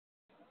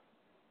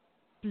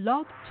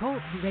Blog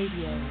Talk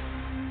Radio.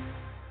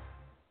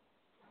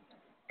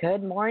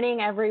 Good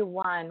morning,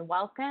 everyone.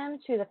 Welcome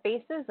to the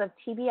Faces of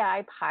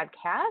TBI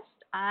podcast.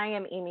 I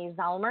am Amy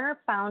Zellmer,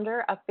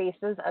 founder of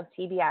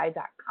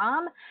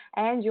FacesOfTBI.com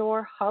and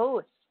your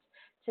host.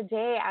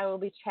 Today, I will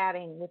be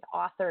chatting with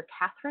author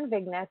Kathryn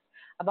Vigness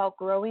about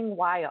growing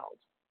wild.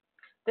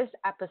 This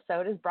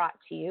episode is brought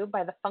to you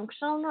by the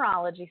Functional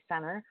Neurology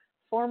Center,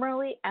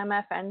 formerly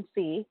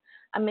MFNC,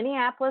 a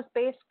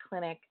Minneapolis-based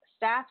clinic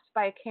staffed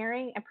by a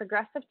caring and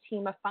progressive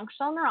team of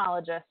functional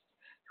neurologists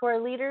who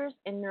are leaders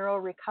in neural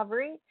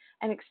recovery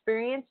and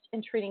experienced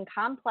in treating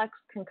complex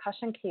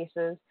concussion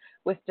cases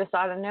with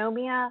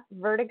dysautonomia,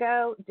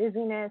 vertigo,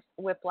 dizziness,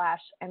 whiplash,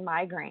 and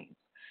migraines.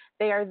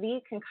 They are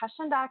the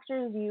concussion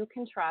doctors you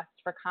can trust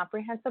for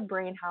comprehensive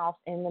brain health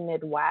in the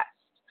Midwest.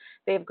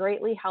 They have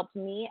greatly helped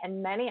me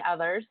and many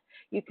others.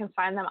 You can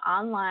find them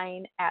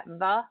online at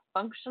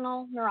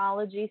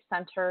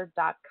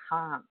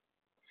thefunctionalneurologycenter.com.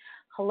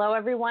 Hello,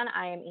 everyone.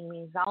 I am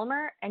Amy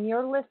Zellmer, and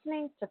you're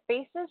listening to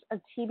Faces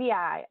of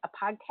TBI, a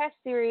podcast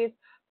series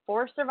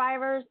for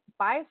survivors,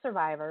 by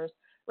survivors,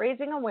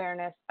 raising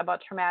awareness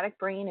about traumatic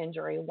brain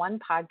injury, one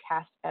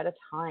podcast at a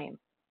time.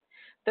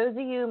 Those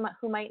of you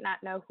who might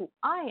not know who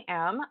I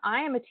am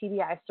a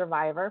TBI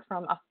survivor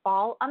from a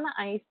fall on the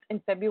ice in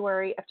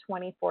February of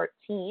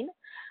 2014.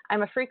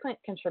 I'm a frequent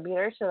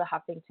contributor to the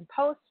Huffington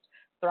Post,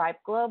 Thrive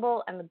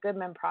Global, and the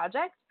Goodman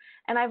Project,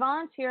 and I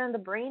volunteer in the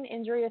Brain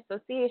Injury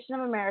Association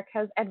of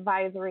America's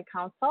Advisory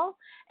Council,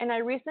 and I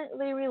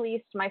recently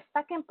released my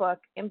second book,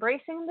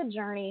 Embracing the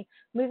Journey,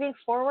 Moving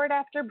Forward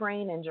After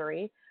Brain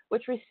Injury,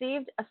 which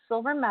received a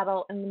silver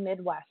medal in the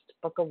Midwest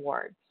Book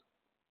Awards.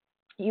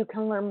 You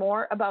can learn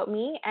more about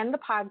me and the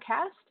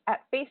podcast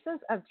at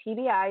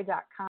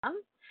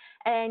facesoftbi.com.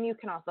 And you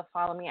can also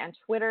follow me on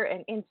Twitter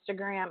and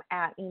Instagram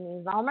at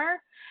Amy Zellmer.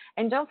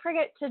 And don't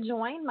forget to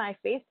join my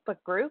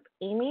Facebook group,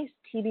 Amy's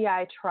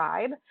TBI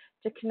Tribe,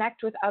 to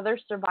connect with other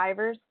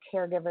survivors,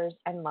 caregivers,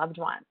 and loved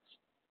ones.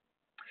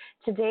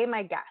 Today,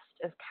 my guest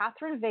is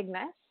Kathryn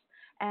Vigness.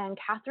 And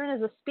Kathryn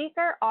is a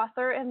speaker,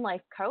 author, and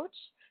life coach.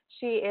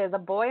 She is a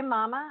boy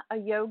mama, a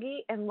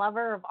yogi, and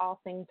lover of all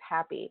things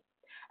happy.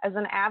 As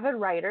an avid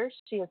writer,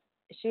 she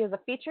is a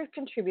featured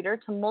contributor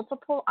to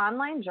multiple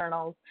online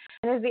journals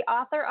and is the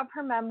author of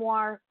her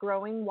memoir,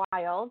 Growing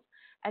Wild,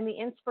 and the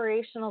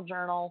inspirational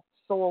journal,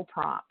 Soul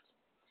Prompt.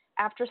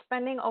 After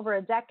spending over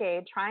a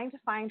decade trying to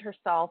find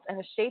herself and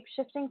a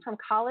shape-shifting from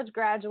college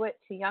graduate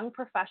to young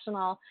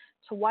professional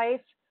to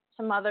wife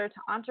to mother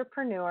to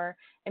entrepreneur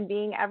and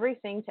being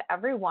everything to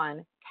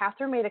everyone,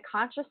 Kathryn made a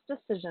conscious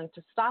decision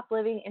to stop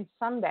living in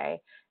someday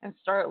and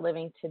start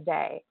living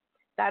today.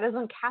 That is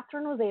when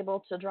Kathryn was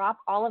able to drop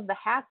all of the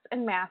hats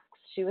and masks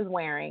she was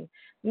wearing,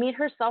 meet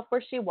herself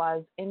where she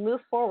was, and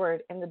move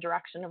forward in the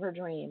direction of her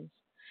dreams.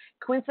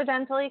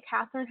 Coincidentally,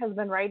 Kathryn has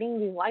been writing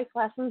these life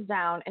lessons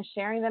down and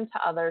sharing them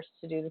to others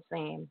to do the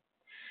same.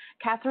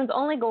 Kathryn's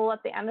only goal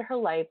at the end of her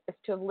life is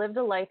to have lived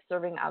a life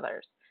serving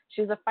others.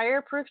 She's a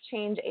fireproof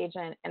change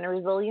agent and a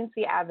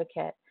resiliency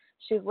advocate.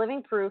 She's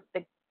living proof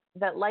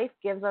that life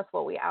gives us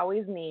what we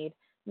always need,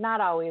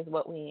 not always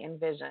what we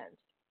envisioned.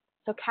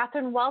 So,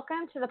 Kathryn,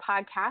 welcome to the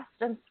podcast.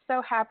 I'm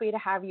so happy to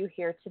have you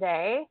here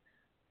today.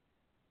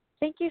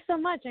 Thank you so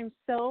much. I'm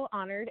so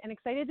honored and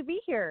excited to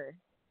be here.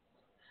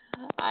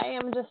 I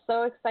am just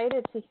so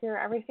excited to hear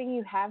everything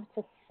you have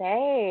to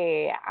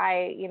say.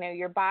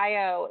 Your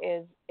bio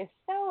is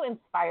so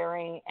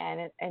inspiring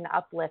and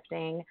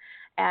uplifting.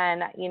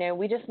 And,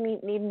 we just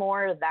need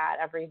more of that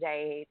every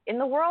day in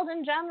the world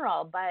in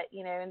general, but,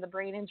 in the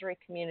brain injury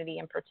community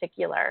in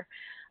particular.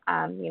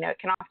 It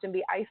can often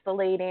be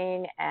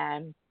isolating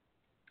and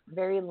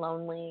very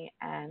lonely,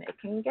 and it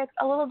can get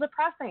a little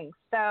depressing.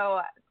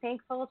 So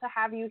thankful to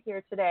have you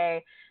here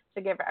today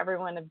to give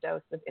everyone a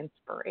dose of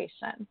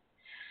inspiration.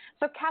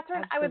 So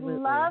Kathryn,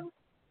 Absolutely.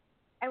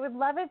 I would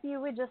love if you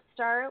would just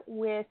start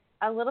with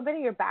a little bit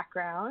of your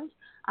background.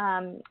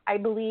 I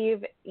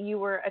believe you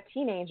were a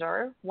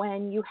teenager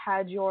when you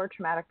had your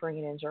traumatic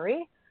brain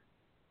injury.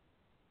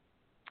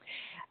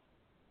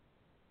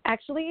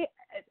 Actually,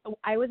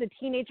 I was a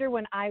teenager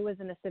when I was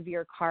in a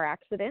severe car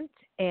accident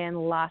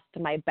and lost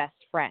my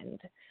best friend.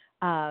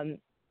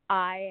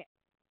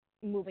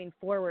 Moving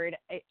forward,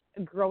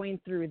 growing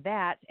through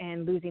that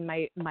and losing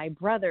my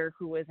brother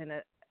who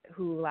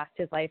lost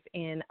his life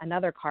in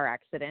another car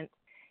accident,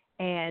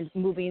 and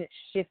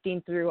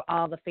shifting through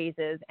all the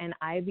phases. And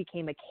I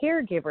became a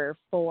caregiver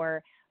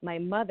for my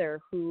mother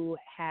who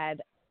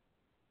had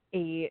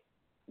a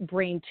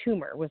brain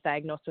tumor, was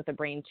diagnosed with a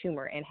brain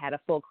tumor and had a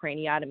full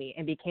craniotomy,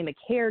 and became a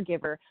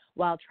caregiver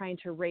while trying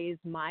to raise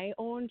my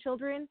own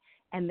children,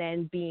 and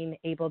then being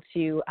able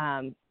to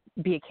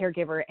be a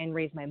caregiver and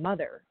raise my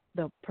mother,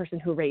 the person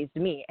who raised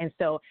me. And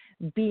so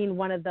being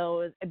one of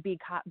those, be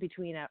caught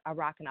between a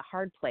rock and a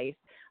hard place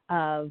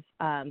of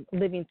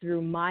living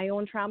through my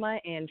own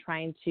trauma and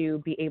trying to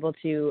be able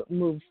to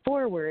move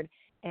forward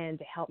and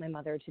to help my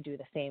mother to do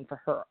the same for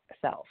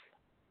herself.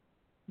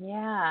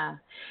 Yeah.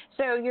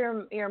 So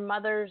your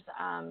mother's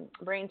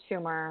brain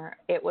tumor,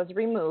 it was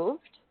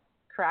removed,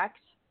 correct?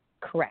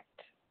 Correct.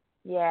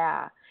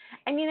 Yeah.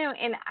 And,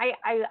 and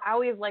I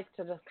always like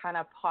to just kind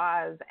of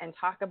pause and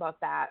talk about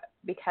that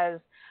because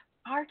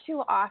far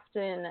too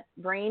often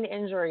brain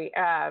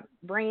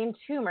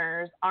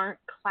tumors aren't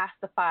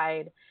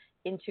classified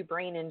into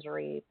brain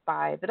injury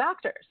by the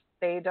doctors.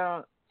 They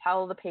don't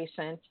tell the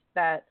patient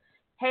that,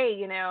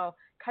 hey,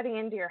 cutting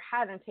into your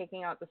head and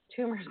taking out this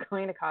tumor is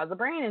going to cause a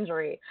brain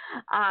injury.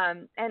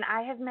 And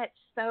I have met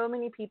so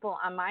many people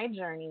on my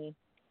journey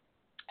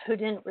who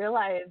didn't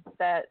realize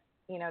that,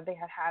 they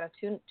had a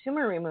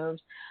tumor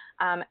removed,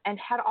 and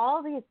had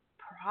all these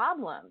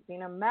problems,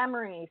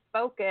 memory,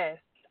 focus,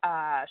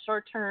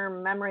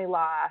 short-term memory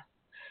loss,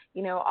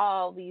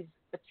 all these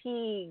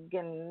fatigue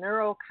and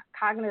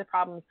neurocognitive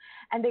problems,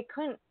 and they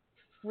couldn't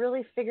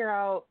really figure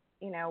out,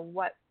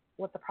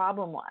 what the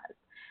problem was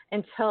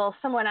until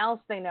someone else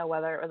they know,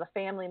 whether it was a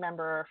family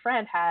member or a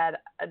friend, had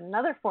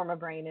another form of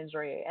brain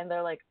injury, and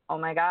they're like, oh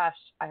my gosh,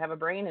 I have a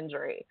brain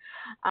injury.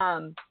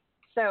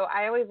 So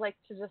I always like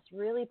to just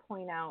really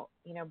point out,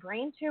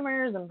 brain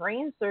tumors and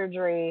brain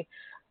surgery,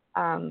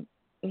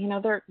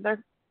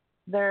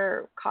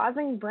 they're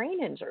causing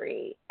brain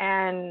injury.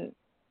 And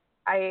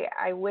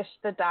I wish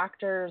the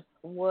doctors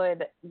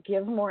would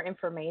give more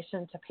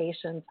information to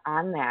patients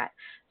on that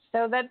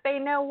so that they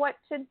know what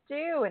to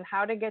do and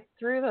how to get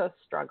through those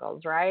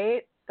struggles,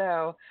 right?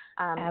 So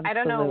I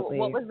don't know,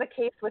 what was the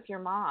case with your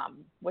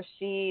mom? Was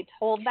she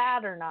told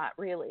that or not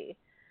really?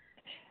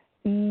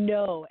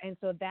 No. And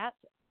so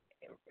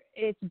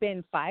it's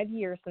been 5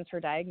 years since her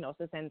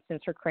diagnosis and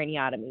since her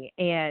craniotomy.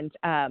 And,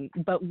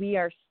 but we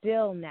are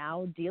still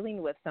now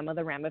dealing with some of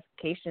the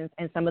ramifications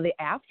and some of the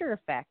after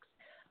effects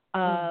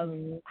of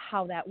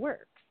how that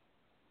works.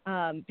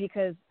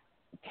 Because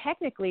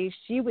technically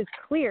she was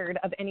cleared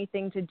of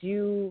anything to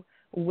do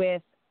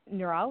with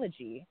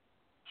neurology.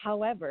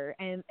 However,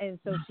 and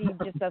so she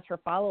just does her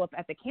follow-up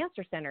at the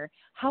cancer center.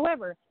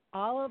 However,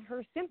 all of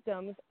her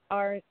symptoms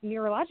are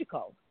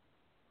neurological.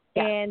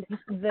 Yeah. And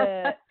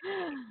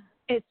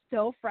it's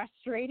so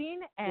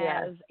frustrating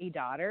as a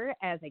daughter,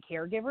 as a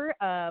caregiver,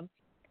 of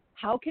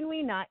how can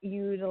we not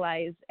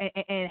utilize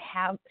and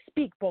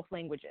speak both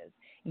languages?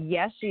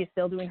 Yes, she is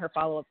still doing her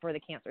follow-up for the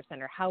cancer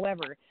center.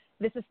 However,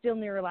 this is still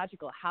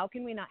neurological. How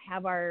can we not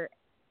have our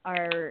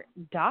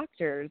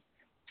doctors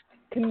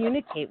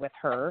communicate with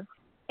her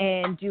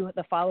and do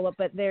the follow-up?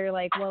 But they're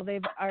like, well,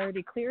 they've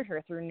already cleared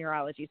her through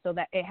neurology, so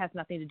that it has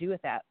nothing to do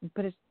with that.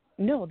 But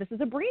no, this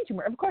is a brain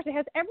tumor. Of course, it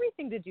has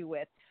everything to do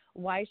with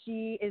why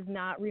she is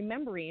not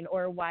remembering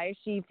or why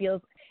she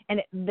feels,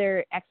 and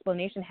their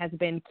explanation has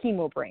been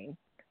chemo brain,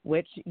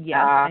 which,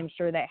 yes, I'm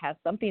sure that has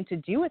something to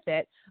do with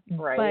it,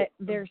 right. But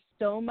there's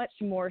so much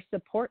more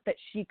support that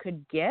she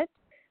could get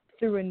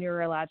through a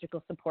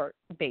neurological support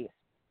base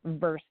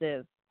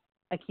versus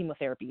a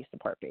chemotherapy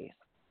support base.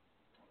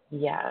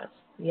 Yes.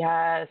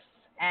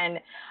 And,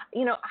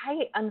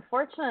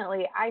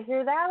 unfortunately, I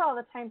hear that all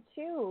the time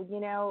too,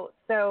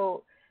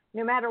 so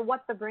no matter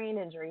what the brain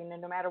injury,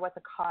 no matter what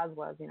the cause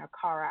was,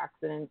 car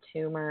accident,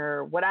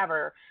 tumor,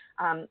 whatever,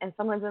 and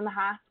someone's in the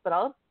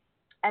hospital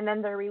and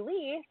then they're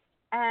released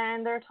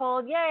and they're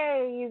told,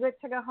 yay, you get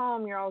to go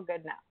home, you're all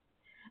good now.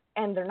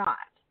 And they're not.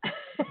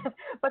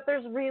 But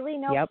there's really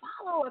no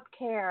follow-up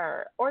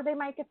care, or they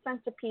might get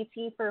sent to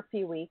PT for a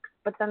few weeks,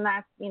 but then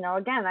that's,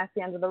 again, that's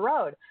the end of the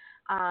road.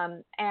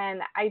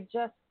 And I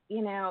just,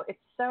 it's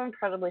so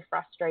incredibly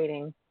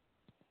frustrating.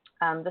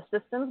 The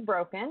system's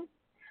broken.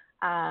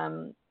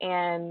 And,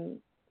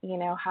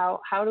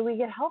 how do we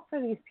get help for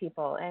these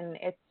people? And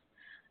it's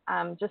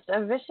just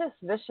a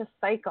vicious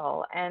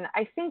cycle. And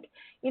I think,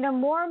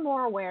 more and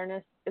more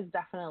awareness is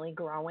definitely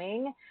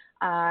growing.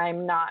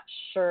 I'm not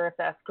sure if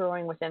that's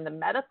growing within the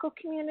medical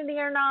community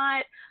or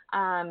not.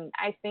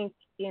 I think,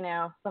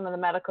 some of the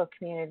medical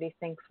community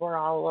thinks we're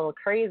all a little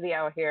crazy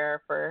out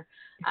here for,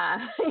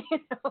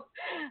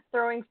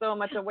 throwing so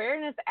much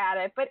awareness at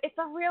it, but it's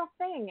a real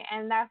thing.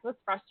 And that's what's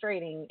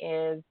frustrating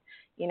is,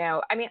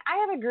 I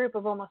have a group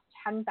of almost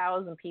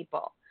 10,000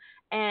 people.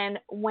 And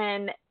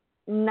when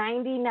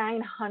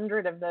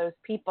 9,900 of those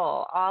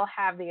people all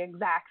have the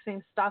exact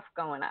same stuff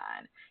going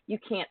on, you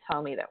can't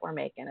tell me that we're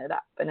making it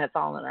up and it's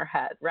all in our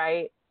head,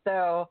 right?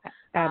 So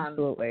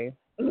absolutely.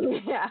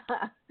 Yeah.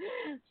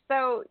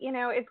 So,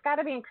 it's got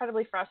to be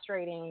incredibly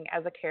frustrating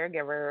as a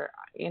caregiver,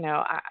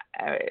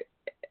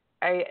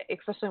 I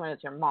especially when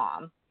it's your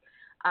mom.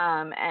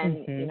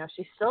 And,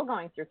 she's still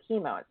going through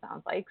chemo, it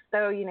sounds like.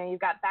 So, you've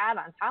got that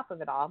on top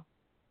of it all.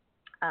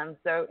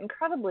 So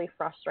incredibly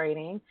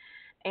frustrating.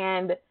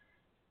 And,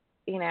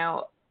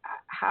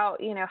 how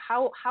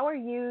are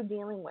you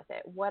dealing with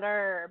it? What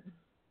are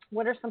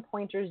some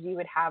pointers you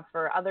would have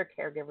for other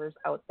caregivers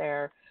out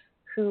there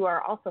who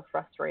are also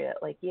frustrated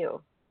like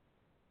you?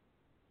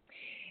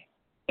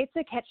 It's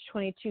a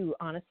catch-22,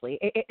 honestly.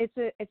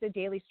 It's a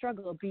daily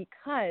struggle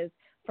because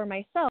for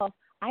myself,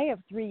 I have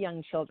 3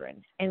 young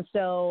children. And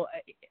so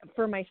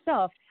for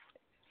myself,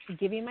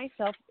 giving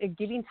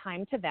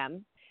time to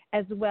them,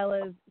 as well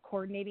as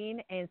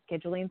coordinating and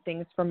scheduling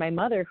things for my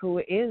mother, who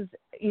is,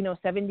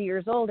 70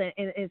 years old and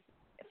is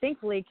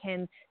thankfully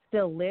can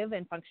still live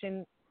and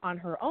function on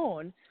her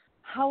own.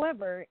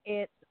 However,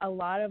 it's a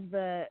lot of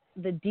the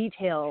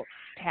detail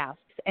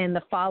tasks and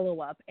the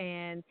follow-up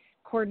and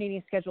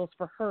coordinating schedules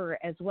for her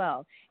as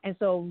well. And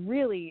so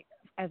really,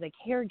 as a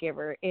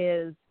caregiver,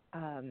 is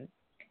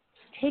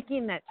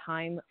taking that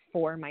time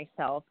for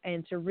myself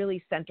and to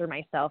really center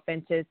myself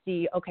and to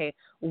see, okay,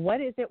 what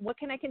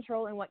can I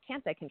control and what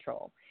can't I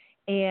control?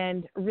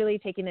 And really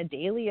taking a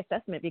daily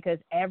assessment, because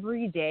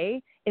every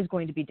day is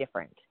going to be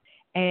different.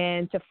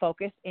 And to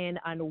focus in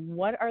on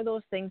what are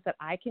those things that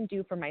I can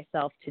do for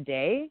myself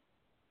today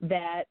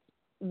that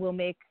will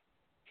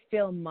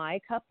fill my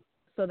cup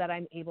so that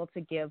I'm able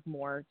to give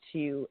more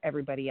to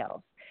everybody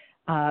else.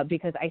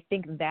 Because I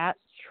think that's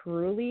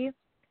truly,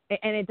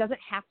 and it doesn't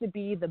have to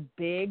be the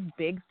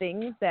big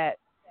things that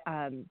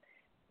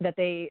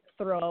they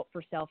throw out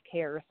for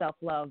self-care or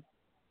self-love.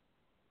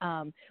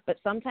 But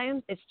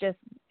sometimes it's just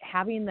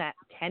having that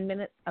 10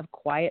 minutes of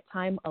quiet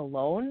time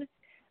alone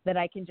that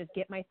I can just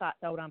get my thoughts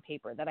out on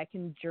paper, that I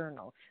can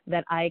journal,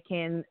 that I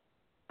can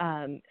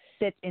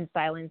sit in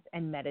silence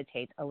and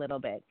meditate a little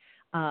bit.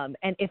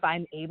 And if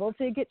I'm able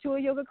to get to a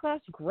yoga class,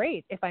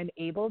 great. If I'm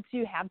able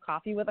to have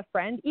coffee with a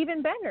friend,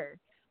 even better.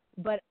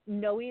 But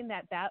knowing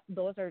that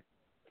those are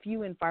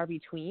few and far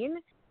between,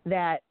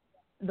 that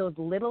those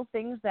little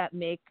things that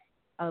make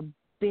a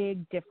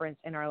big difference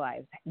in our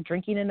lives,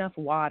 drinking enough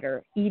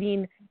water,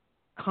 eating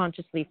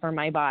consciously for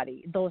my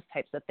body, those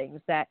types of things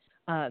that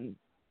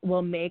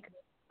will make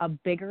a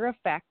bigger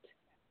effect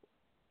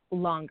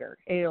longer.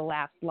 It'll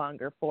last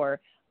longer for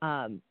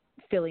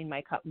filling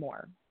my cup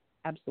more.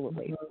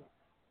 Absolutely. Mm-hmm.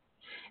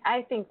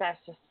 I think that's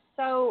just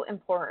so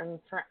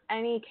important for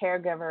any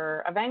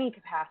caregiver of any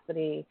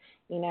capacity.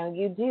 You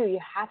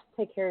have to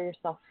take care of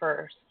yourself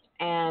first.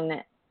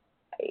 And,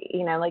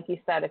 like you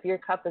said, if your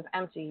cup is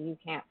empty, you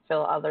can't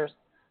fill others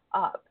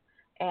up.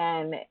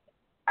 And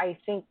I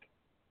think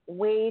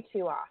way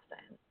too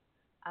often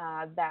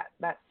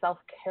that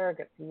self-care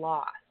gets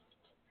lost.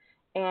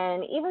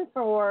 And even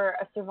for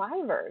a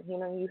survivor,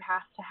 you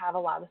have to have a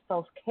lot of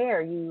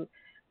self-care.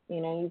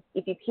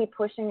 If you keep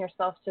pushing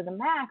yourself to the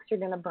max, you're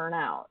going to burn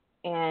out.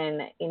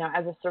 And,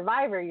 as a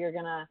survivor, you're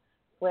going to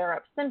flare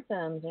up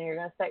symptoms and you're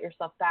going to set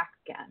yourself back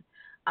again.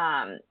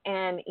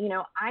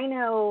 I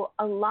know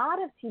a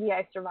lot of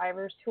TBI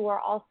survivors who are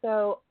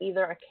also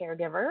either a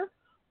caregiver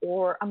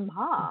or a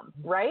mom,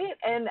 right?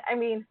 And I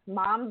mean,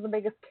 mom's the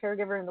biggest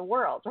caregiver in the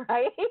world,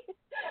 right?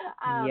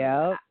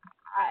 Yep.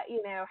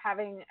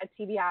 Having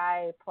a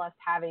TBI plus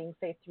having,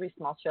 say, 3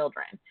 small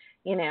children,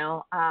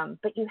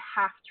 but you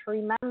have to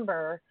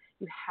remember,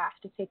 you have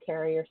to take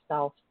care of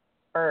yourself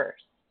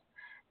first.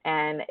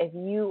 And if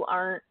you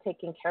aren't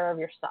taking care of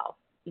yourself,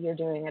 you're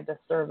doing a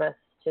disservice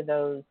to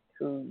those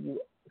who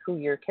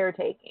you're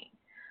caretaking.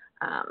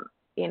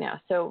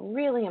 So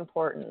really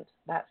important,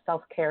 that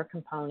self-care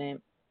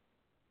component.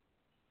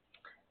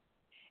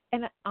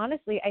 And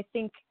honestly, I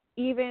think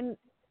even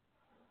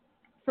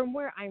from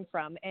where I'm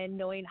from and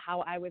knowing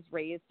how I was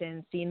raised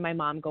and seeing my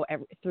mom go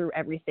through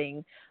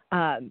everything,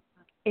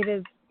 it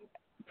is,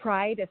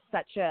 pride is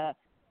such a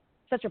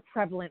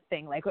prevalent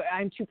thing. Like,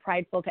 I'm too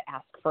prideful to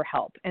ask for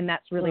help. And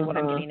that's really what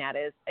I'm getting at,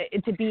 is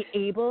to be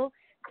able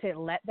to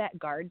let that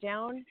guard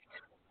down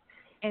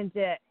and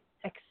to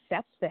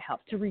accept the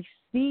help, to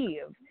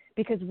receive,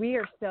 because we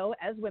are so,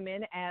 as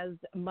women, as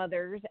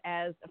mothers,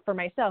 as for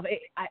myself,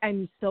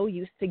 I'm so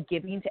used to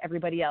giving to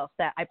everybody else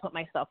that I put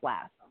myself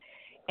last.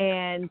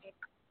 And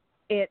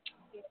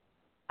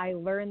I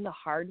learned the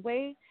hard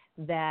way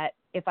that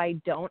if I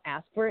don't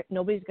ask for it,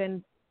 nobody's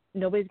going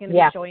to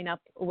be showing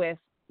up with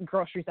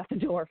groceries at the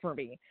door for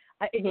me.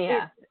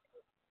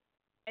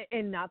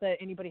 And not that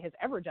anybody has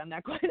ever done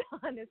that, quite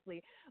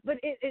honestly, but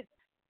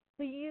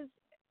please,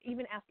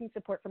 even asking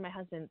support from my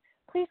husband,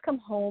 please come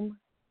home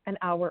an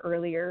hour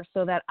earlier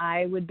so that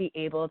I would be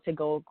able to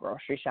go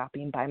grocery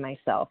shopping by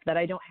myself, that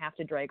I don't have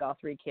to drag all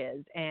 3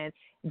 kids and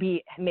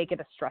make it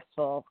a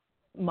stressful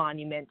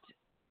monument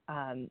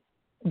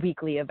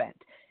weekly event.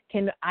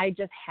 Can I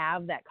just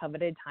have that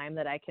coveted time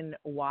that I can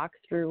walk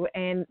through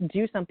and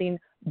do something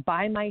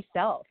by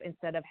myself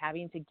instead of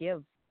having to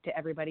give to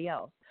everybody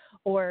else?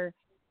 Or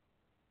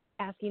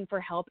asking for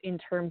help in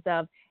terms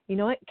of,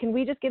 can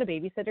we just get a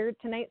babysitter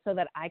tonight so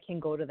that I can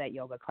go to that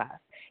yoga class?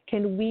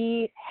 Can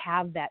we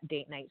have that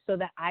date night so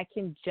that I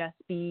can just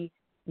be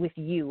with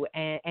you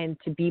and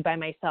to be by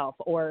myself,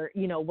 or,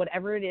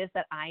 whatever it is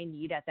that I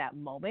need at that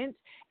moment,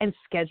 and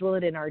schedule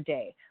it in our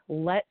day.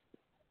 Let's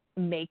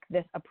make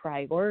this a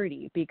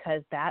priority,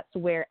 because that's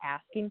where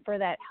asking for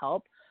that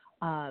help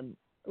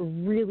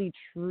really,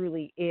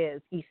 truly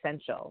is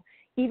essential.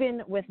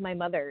 Even with my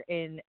mother,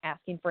 in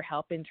asking for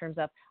help in terms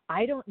of,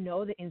 I don't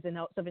know the ins and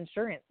outs of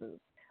insurances.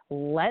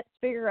 Let's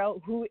figure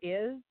out who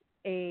is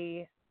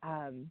a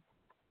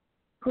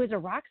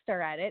rock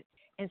star at it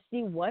and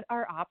see what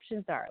our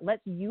options are.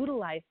 Let's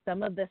utilize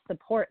some of the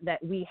support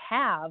that we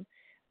have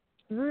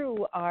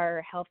through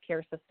our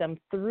healthcare system,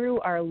 through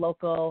our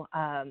local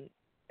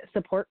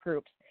support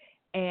groups,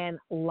 and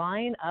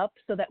line up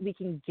so that we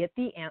can get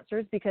the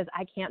answers, because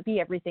I can't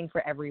be everything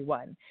for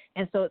everyone.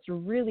 And so it's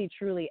really,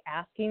 truly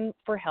asking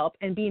for help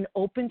and being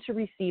open to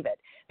receive it,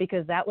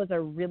 because that was a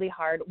really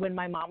hard, when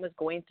my mom was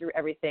going through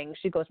everything,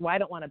 she goes, well, I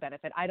don't want to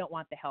benefit. I don't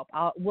want the help.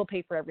 We'll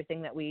pay for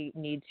everything that we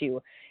need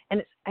to.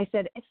 And I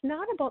said, it's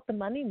not about the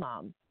money,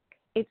 Mom.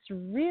 It's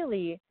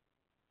really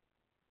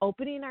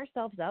opening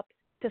ourselves up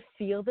to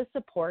feel the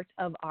support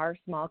of our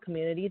small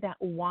community that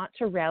want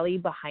to rally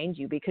behind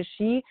you, because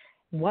she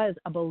was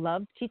a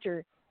beloved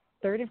teacher,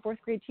 3rd and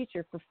 4th grade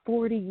teacher for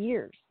 40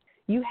 years.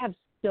 You have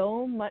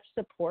so much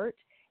support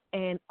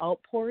and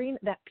outpouring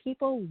that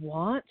people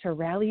want to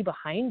rally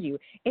behind you.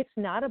 It's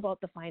not about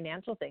the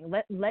financial thing.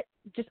 Let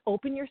just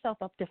open yourself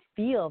up to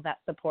feel that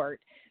support,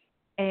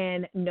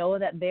 and know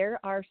that there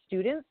are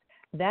students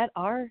that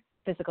are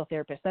physical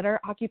therapists, that are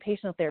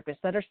occupational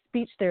therapists, that are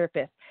speech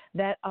therapists,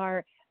 that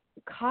are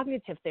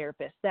cognitive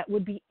therapists that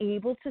would be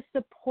able to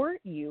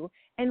support you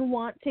and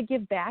want to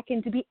give back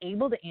and to be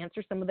able to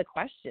answer some of the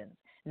questions.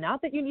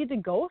 Not that you need to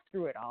go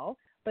through it all,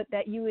 but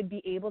that you would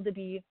be able to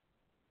be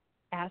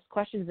asked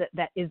questions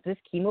that is this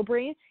chemo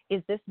brain?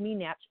 Is this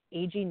me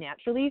aging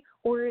naturally?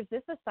 Or is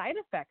this a side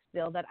effect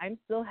still that I'm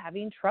still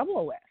having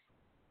trouble with?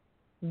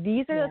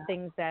 These are the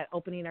things that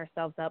opening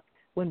ourselves up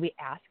when we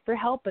ask for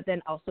help, but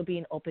then also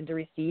being open to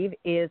receive,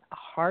 is a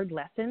hard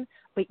lesson,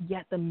 but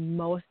yet the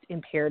most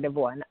imperative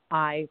one,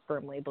 I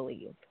firmly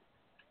believe.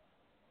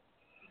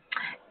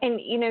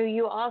 And,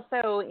 you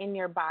also, in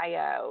your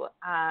bio,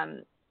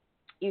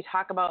 you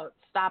talk about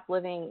stop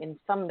living in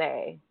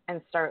someday and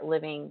start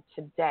living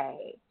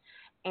today.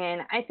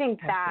 And I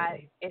think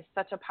Absolutely. that is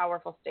such a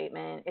powerful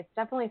statement. It's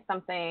definitely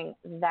something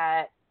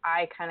that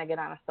I kind of get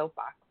on a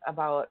soapbox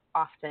about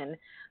often.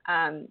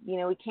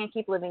 We can't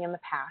keep living in the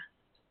past.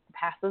 The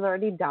past is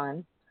already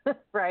done,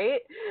 right?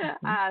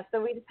 Mm-hmm.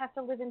 So we just have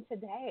to live in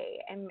today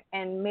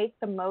and make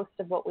the most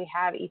of what we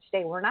have each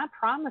day. We're not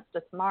promised a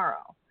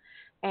tomorrow.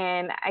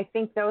 And I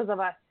think those of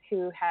us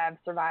who have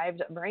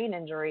survived a brain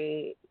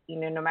injury,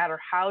 no matter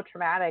how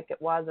traumatic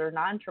it was or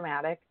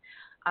non-traumatic,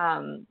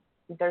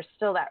 there's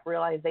still that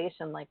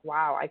realization like,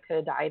 wow, I could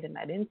have died in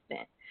that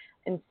instant.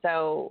 And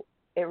so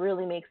it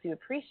really makes you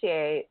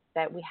appreciate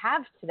that we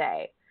have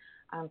today,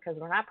 because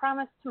we're not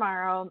promised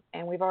tomorrow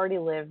and we've already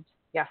lived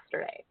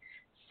yesterday.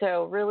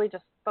 So really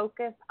just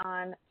focus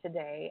on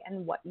today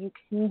and what you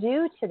can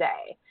do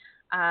today.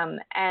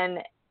 And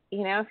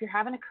if you're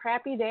having a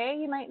crappy day,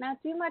 you might not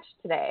do much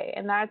today,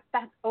 and that's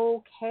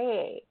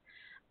okay.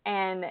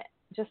 And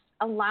just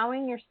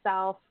allowing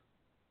yourself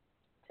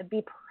to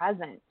be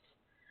present.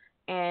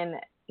 And,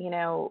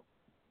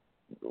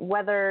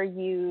 whether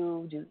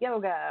you do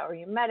yoga or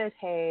you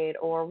meditate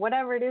or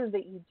whatever it is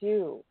that you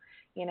do,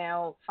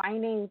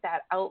 finding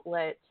that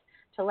outlet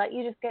to let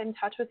you just get in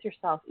touch with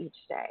yourself each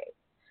day.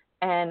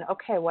 And,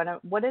 okay,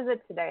 what is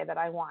it today that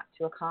I want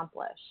to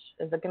accomplish?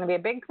 Is it going to be a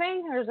big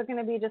thing, or is it going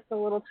to be just a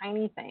little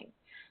tiny thing?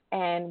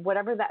 And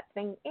whatever that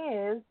thing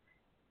is,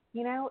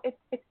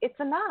 it's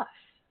enough.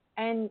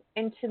 And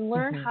to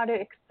learn how to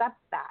accept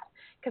that.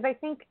 Because I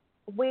think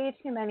way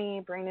too many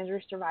brain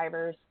injury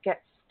survivors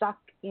get stuck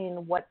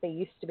in what they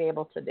used to be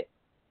able to do.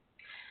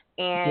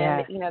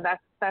 And,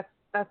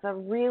 that's a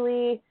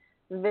really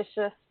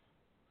vicious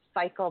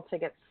cycle to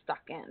get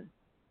stuck in,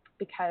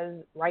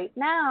 because right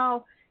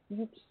now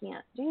you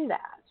can't do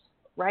that,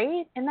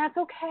 right? And that's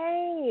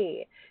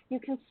okay. You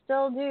can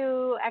still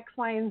do X,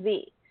 Y, and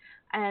Z,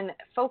 and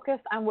focus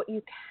on what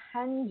you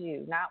can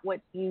do, not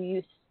what you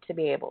used to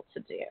be able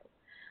to do.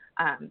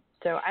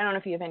 So I don't know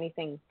if you have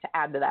anything to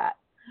add to that.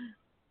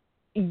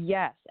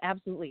 Yes,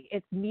 absolutely.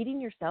 It's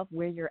meeting yourself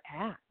where you're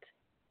at.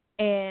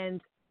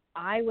 And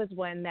I was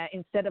one that,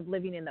 instead of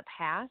living in the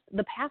past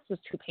was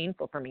too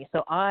painful for me.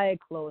 So I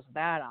closed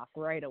that off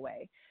right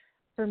away.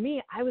 For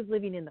me, I was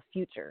living in the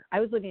future. I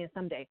was living in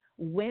someday.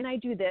 When I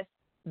do this,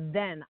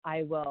 then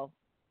I will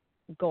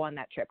go on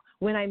that trip.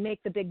 When I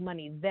make the big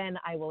money, then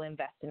I will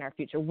invest in our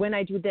future. When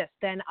I do this,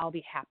 then I'll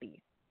be happy.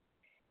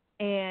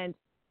 And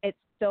it's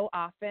so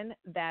often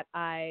that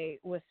I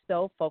was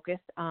so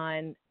focused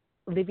on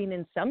living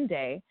in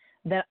someday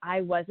that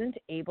I wasn't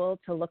able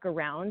to look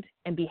around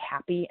and be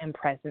happy and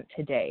present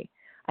today.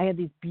 I had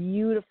these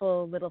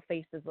beautiful little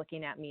faces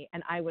looking at me,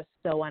 and I was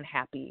so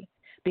unhappy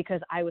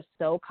because I was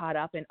so caught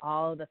up in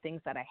all of the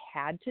things that I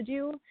had to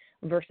do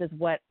versus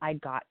what I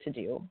got to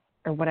do,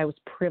 or what I was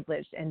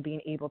privileged and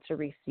being able to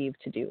receive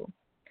to do.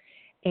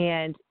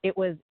 And it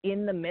was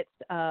in the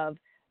midst of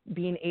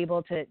being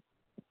able to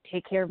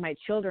take care of my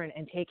children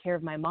and take care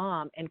of my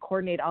mom and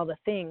coordinate all the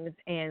things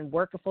and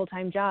work a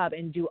full-time job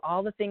and do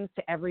all the things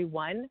to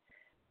everyone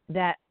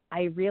that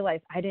I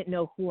realized I didn't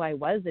know who I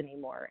was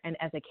anymore. And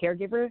as a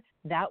caregiver,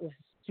 that was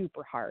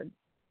super hard,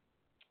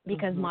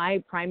 because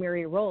my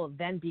primary role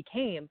then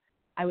became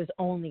I was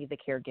only the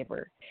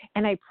caregiver.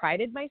 And I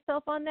prided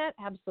myself on that,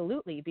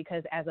 absolutely,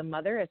 because as a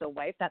mother, as a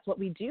wife, that's what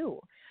we do.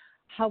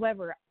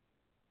 However,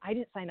 I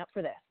didn't sign up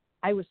for this.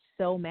 I was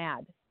so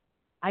mad.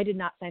 I did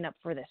not sign up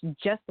for this.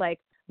 Just like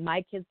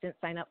my kids didn't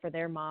sign up for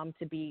their mom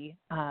to be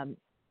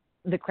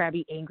the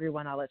crabby, angry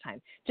one all the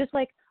time. Just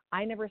like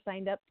I never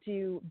signed up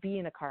to be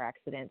in a car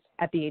accident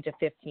at the age of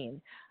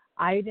 15.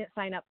 I didn't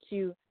sign up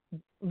to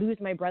lose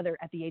my brother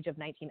at the age of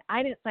 19.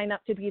 I didn't sign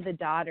up to be the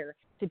daughter,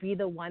 to be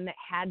the one that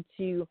had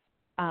to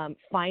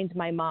find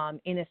my mom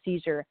in a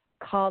seizure,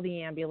 call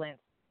the ambulance,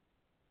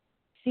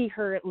 see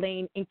her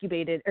laying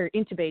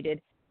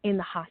intubated in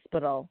the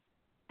hospital,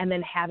 and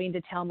then having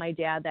to tell my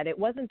dad that it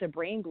wasn't a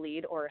brain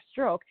bleed or a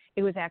stroke,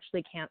 it was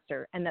actually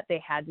cancer, and that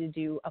they had to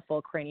do a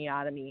full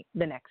craniotomy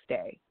the next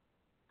day.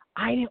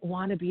 I didn't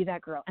want to be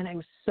that girl, and I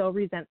was so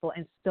resentful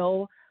and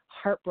so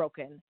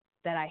heartbroken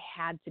that I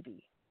had to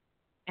be.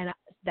 And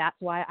that's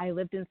why I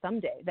lived in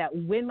someday, that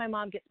when my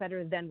mom gets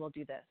better, then we'll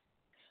do this.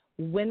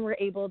 When we're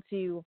able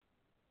to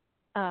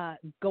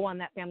go on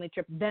that family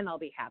trip, then I'll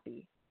be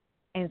happy.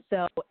 And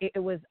so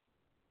it was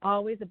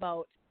always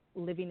about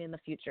living in the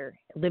future,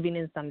 living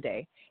in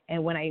someday.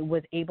 And when I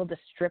was able to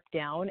strip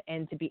down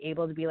and to be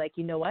able to be like,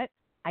 you know what,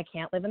 I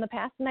can't live in the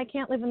past and I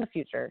can't live in the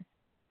future.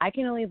 I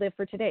can only live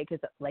for today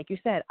because, like you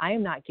said, I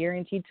am not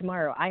guaranteed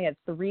tomorrow. I had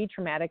 3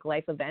 traumatic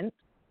life events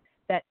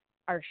that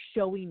are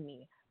showing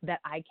me that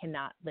I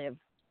cannot live,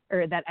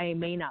 or that I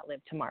may not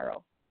live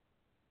tomorrow.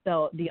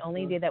 So the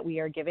only day that we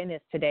are given is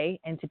today,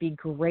 and to be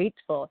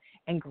grateful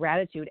and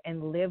gratitude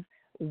and live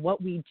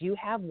what we do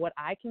have. What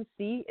I can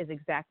see is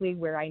exactly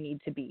where I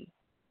need to be,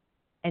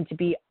 and to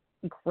be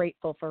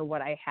grateful for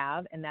what I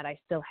have, and that I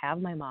still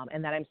have my mom,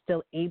 and that I'm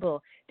still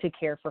able to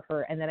care for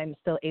her, and that I'm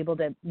still able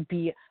to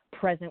be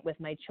present with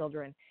my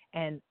children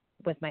and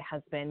with my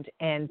husband,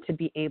 and to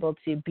be able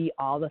to be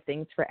all the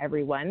things for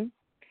everyone.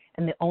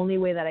 And the only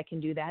way that I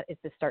can do that is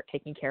to start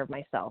taking care of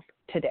myself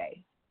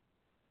today.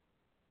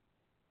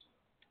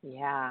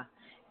 Yeah.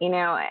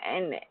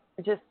 And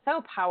just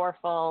so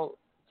powerful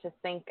to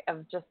think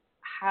of just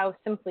how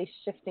simply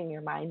shifting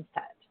your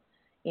mindset,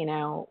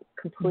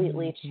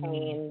 completely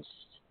changed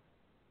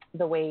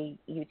the way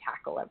you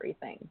tackle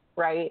everything,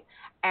 right?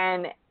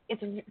 And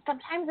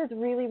sometimes it's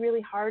really,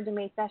 really hard to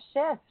make that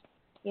shift.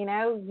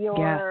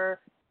 You're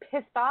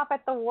pissed off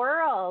at the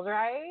world,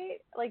 right?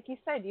 Like you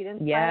said, you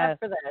didn't sign up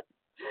for this.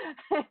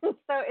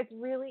 So it's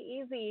really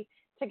easy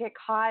to get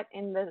caught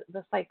in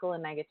the cycle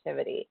of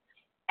negativity.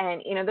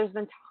 And, there's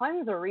been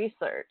tons of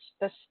research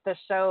that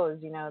shows,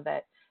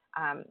 that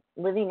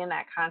living in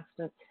that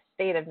constant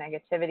state of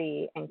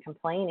negativity and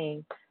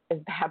complaining is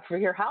bad for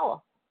your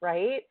health,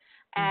 right?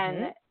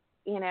 And,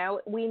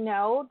 we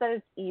know that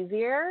it's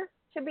easier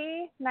to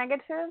be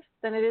negative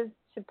than it is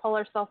to pull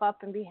ourselves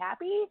up and be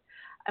happy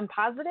and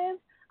positive.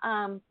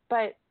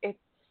 But it's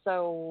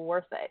so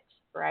worth it,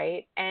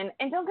 right? And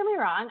don't get me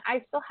wrong,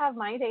 I still have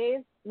my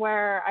days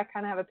where I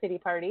kind of have a pity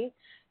party,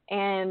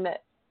 and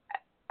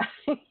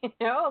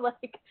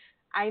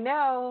I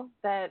know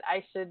that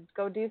I should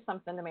go do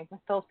something to make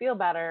myself feel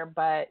better,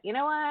 but you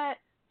know what?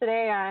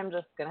 Today I'm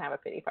just going to have a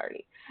pity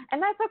party.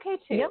 And that's okay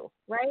too,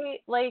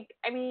 right?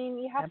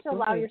 You have to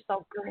allow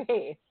yourself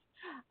grace.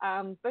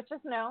 But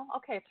just know,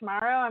 okay,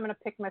 tomorrow I'm going to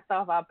pick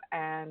myself up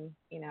and,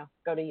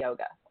 go to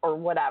yoga or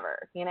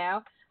whatever, and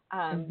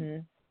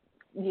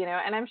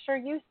I'm sure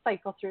you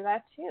cycle through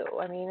that too.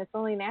 It's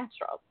only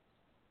natural.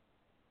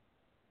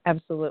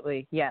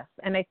 Absolutely. Yes.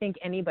 And I think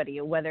anybody,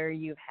 whether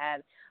you've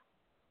had,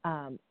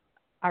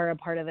 are a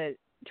part of the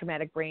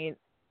traumatic brain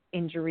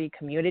injury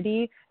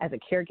community, as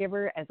a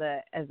caregiver, as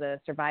a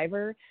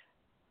survivor,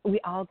 we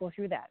all go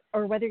through that.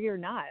 Or whether you're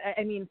not.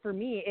 For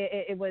me,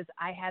 it was,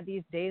 I had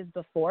these days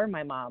before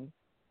my mom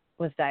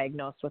was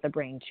diagnosed with a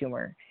brain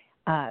tumor.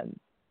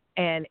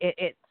 And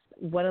it's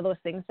one of those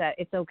things that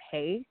it's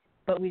okay,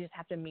 but we just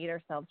have to meet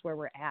ourselves where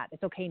we're at.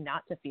 It's okay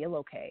not to feel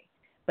okay,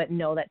 but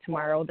know that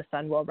tomorrow the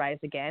sun will rise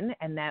again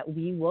and that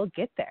we will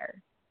get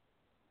there.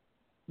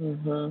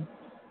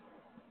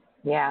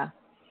 Yeah.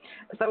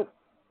 So,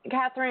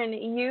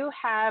 Kathryn, you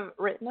have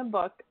written a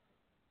book,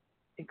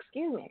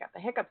 excuse me, I got the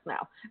hiccups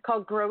now,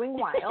 called Growing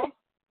Wild.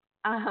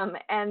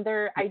 And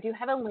I do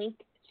have a link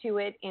to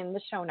it in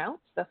the show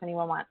notes. So if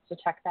anyone wants to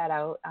check that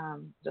out,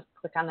 just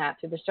click on that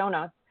through the show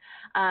notes.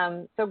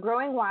 So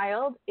Growing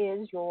Wild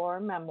is your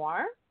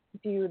memoir.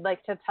 If you'd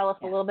like to tell us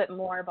a little bit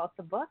more about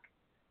the book.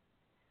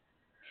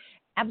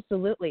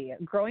 Absolutely.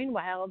 Growing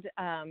Wild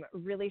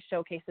really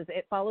showcases,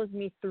 it follows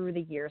me through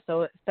the year.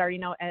 So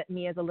starting out at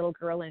me as a little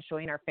girl and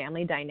showing our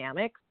family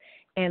dynamics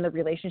and the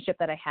relationship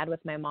that I had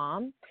with my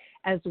mom,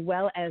 as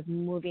well as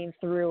moving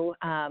through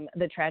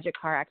the tragic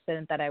car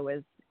accident that I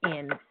was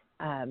in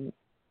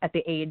at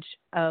the age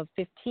of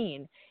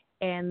 15,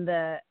 and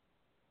the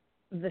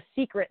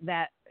secret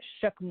that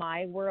shook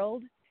my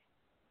world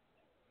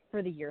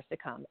for the years to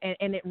come.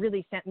 And it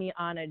really sent me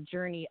on a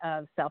journey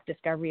of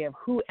self-discovery of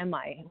who am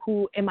I?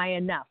 Who am I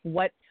enough?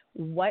 What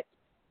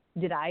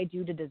did I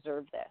do to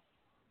deserve this?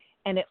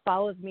 And it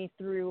follows me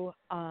through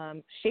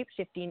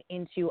shape-shifting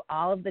into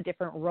all of the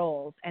different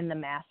roles and the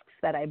masks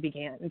that I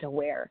began to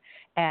wear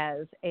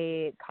as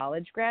a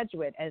college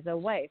graduate, as a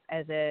wife,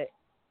 as a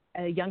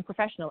young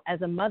professional,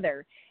 as a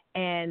mother,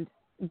 and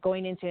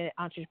going into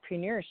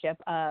entrepreneurship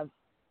of,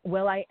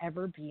 will I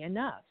ever be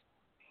enough?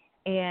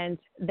 And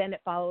then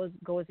it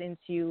goes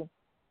into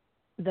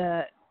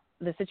the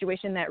the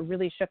situation that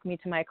really shook me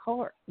to my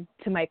core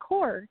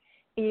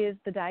is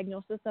the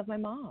diagnosis of my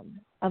mom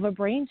of a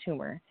brain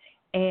tumor,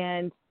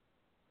 and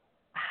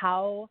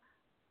how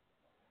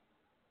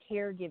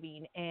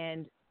caregiving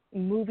and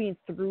moving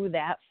through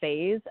that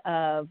phase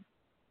of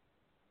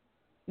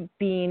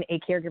being a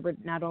caregiver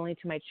not only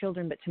to my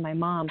children but to my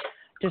mom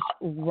just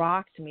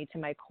rocked me to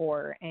my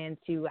core, and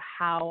to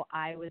how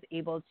I was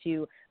able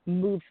to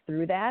move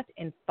through that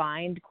and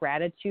find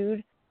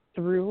gratitude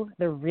through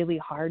the really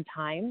hard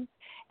times,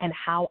 and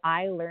how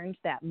I learned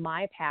that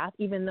my path,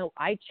 even though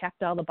I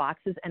checked all the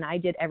boxes and I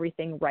did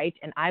everything right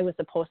and I was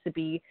supposed to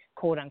be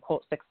quote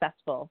unquote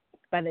successful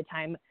by the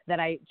time that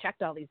I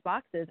checked all these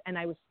boxes, and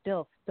I was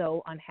still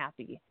so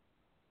unhappy,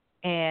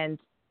 and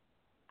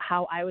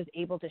how I was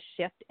able to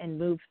shift and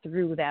move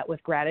through that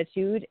with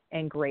gratitude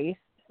and grace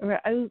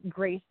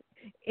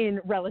in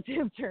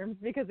relative terms,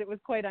 because it was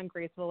quite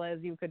ungraceful as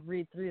you could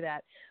read through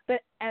that.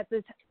 But at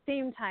the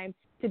same time,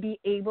 to be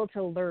able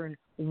to learn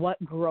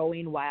what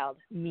growing wild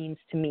means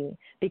to me,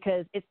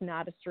 because it's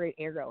not a straight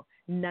arrow.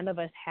 None of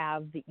us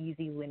have the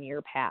easy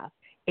linear path.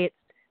 It's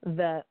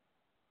the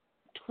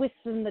twists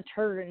and the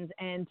turns,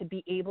 and to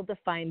be able to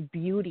find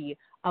beauty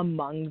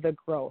among the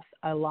growth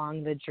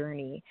along the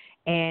journey,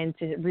 and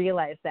to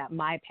realize that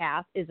my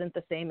path isn't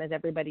the same as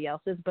everybody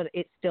else's, but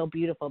it's still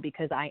beautiful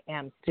because I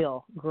am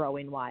still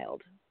growing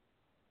wild.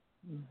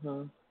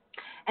 Mm-hmm.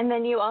 And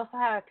then you also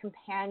have a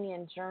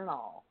companion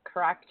journal,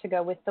 correct, to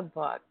go with the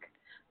book?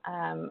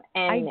 And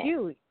I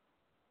do.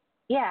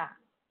 Yeah.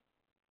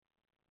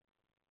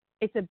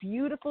 It's a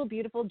beautiful,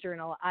 beautiful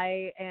journal.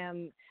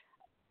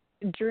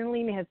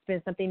 Journaling has been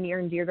something near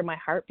and dear to my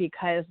heart,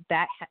 because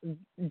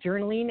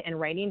journaling and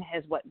writing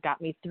has what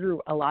got me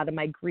through a lot of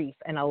my grief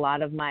and a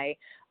lot of my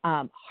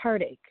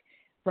heartache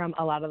from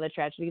a lot of the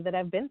tragedy that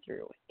I've been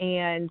through.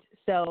 And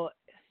so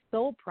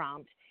Soul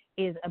Prompt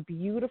is a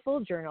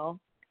beautiful journal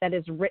that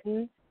is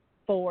written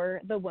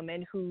for the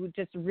woman who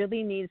just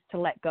really needs to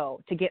let go,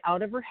 to get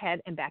out of her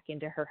head and back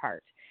into her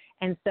heart.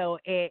 And so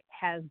it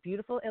has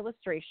beautiful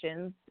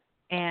illustrations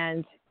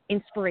and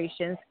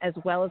inspirations, as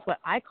well as what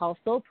I call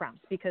soul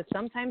prompts, because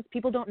sometimes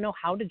people don't know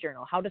how to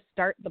journal, how to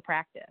start the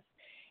practice.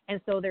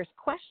 And so there's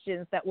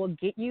questions that will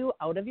get you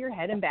out of your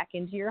head and back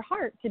into your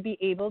heart to be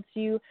able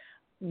to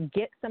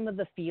get some of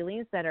the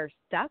feelings that are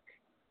stuck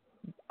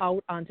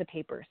out onto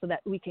paper, so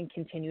that we can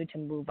continue to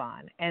move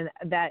on. And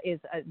that is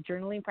a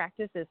journaling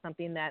practice is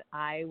something that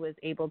I was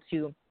able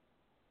to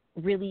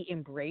really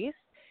embrace,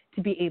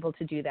 to be able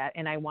to do that.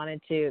 And I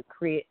wanted to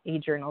create a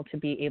journal to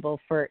be able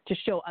to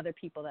show other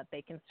people that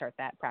they can start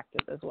that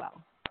practice as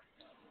well.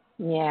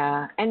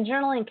 Yeah. And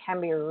journaling can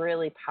be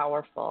really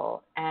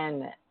powerful.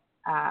 And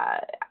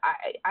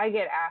I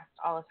get asked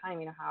all the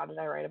time, how did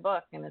I write a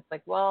book? And it's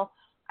like, well,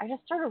 I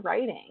just started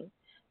writing.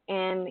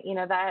 And,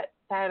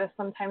 that is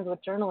sometimes what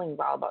journaling is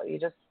all about. You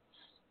just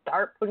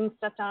start putting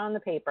stuff down on the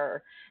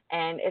paper,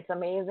 and it's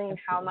amazing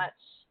Absolutely. How much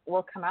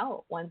will come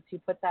out once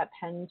you put that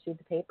pen to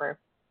the paper.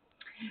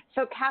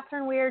 So,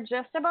 Kathryn, we are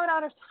just about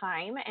out of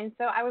time, and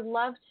so I would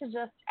love to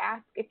just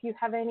ask if you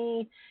have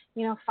any,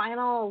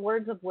 final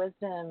words of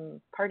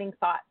wisdom, parting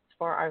thoughts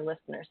for our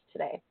listeners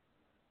today.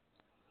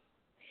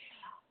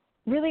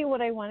 Really, what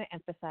I want to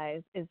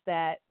emphasize is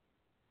that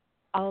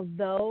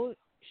although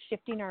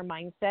shifting our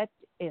mindset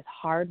is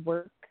hard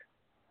work,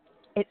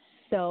 it's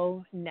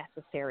so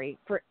necessary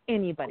for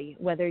anybody,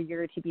 whether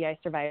you're a TBI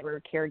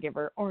survivor,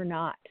 caregiver, or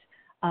not.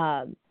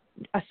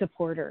 A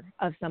supporter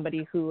of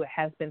somebody who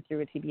has been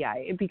through a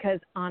TBI, because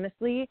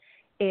honestly,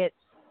 it's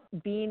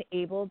being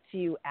able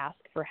to ask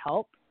for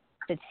help,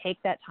 to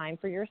take that time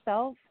for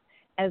yourself,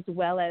 as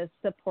well as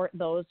support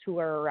those who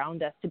are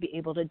around us to be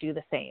able to do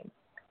the same.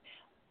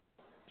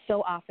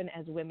 So often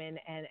as women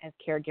and as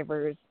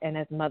caregivers and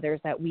as mothers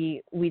that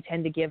we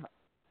tend to give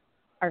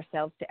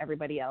ourselves to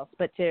everybody else,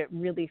 but to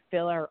really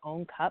fill our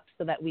own cups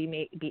so that we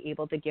may be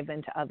able to give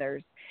into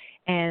others.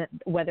 And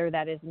whether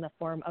that is in the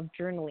form of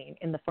journaling,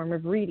 in the form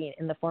of reading,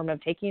 in the form of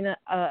taking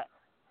a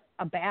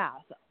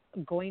bath,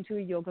 going to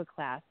a yoga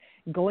class,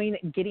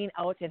 getting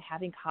out and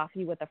having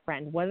coffee with a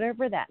friend,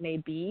 whatever that may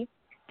be,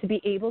 to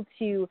be able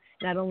to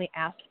not only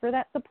ask for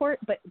that support,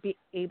 but be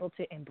able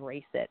to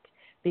embrace it,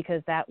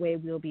 because that way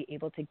we'll be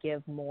able to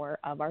give more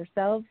of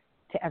ourselves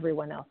to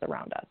everyone else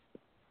around us.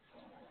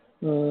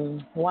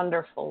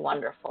 Wonderful,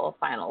 wonderful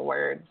final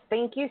words.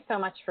 Thank you so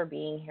much for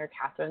being here,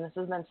 Kathryn. This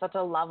has been such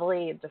a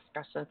lovely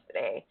discussion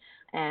today,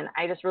 and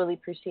I just really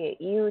appreciate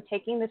you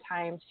taking the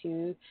time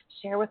to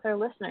share with our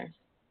listeners.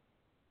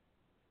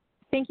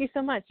 Thank you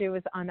so much. It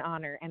was an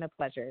honor and a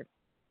pleasure.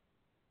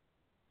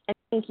 And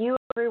thank you,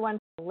 everyone,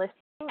 for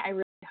listening. I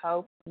really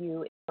hope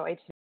you enjoyed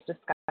today's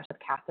discussion with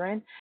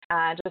Kathryn.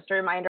 Just a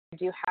reminder, I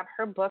do have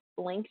her book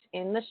linked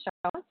in the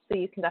show notes, so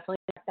you can definitely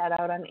check that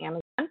out on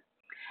Amazon.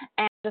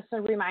 And just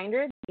a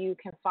reminder, you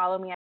can follow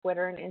me on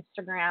Twitter and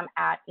Instagram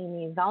at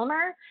Amy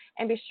Zellmer,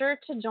 and be sure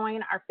to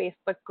join our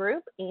Facebook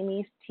group,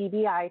 Amy's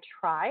TBI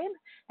Tribe,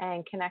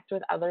 and connect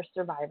with other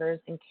survivors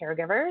and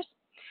caregivers.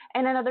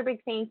 And another big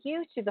thank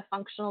you to the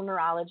Functional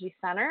Neurology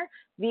Center,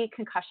 the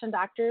concussion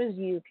doctors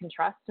you can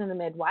trust in the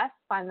Midwest.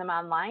 Find them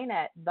online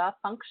at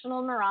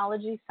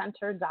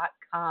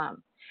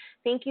thefunctionalneurologycenter.com.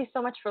 Thank you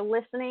so much for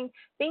listening.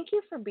 Thank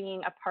you for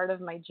being a part of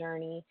my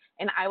journey.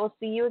 And I will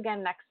see you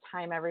again next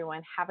time,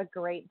 everyone. Have a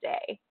great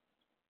day.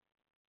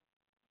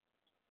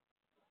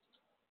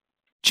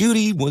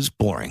 Judy was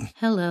boring.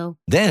 Hello.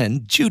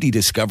 Then Judy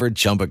discovered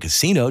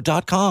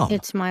ChumbaCasino.com.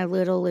 It's my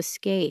little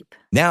escape.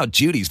 Now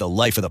Judy's the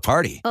life of the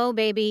party. Oh,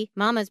 baby,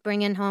 mama's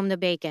bringing home the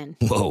bacon.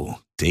 Whoa,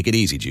 take it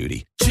easy,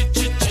 Judy.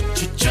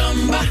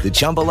 The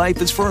Chumba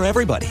life is for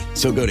everybody.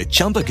 So go to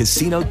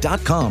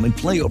ChumbaCasino.com and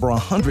play over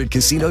 100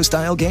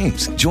 casino-style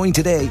games. Join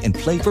today and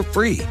play for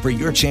free for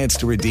your chance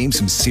to redeem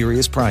some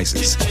serious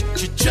prizes.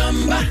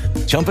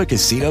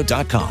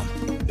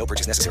 ChumbaCasino.com. No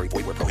purchase necessary.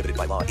 Void where prohibited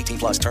by law.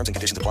 18+ terms and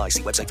conditions apply.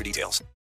 See website for details.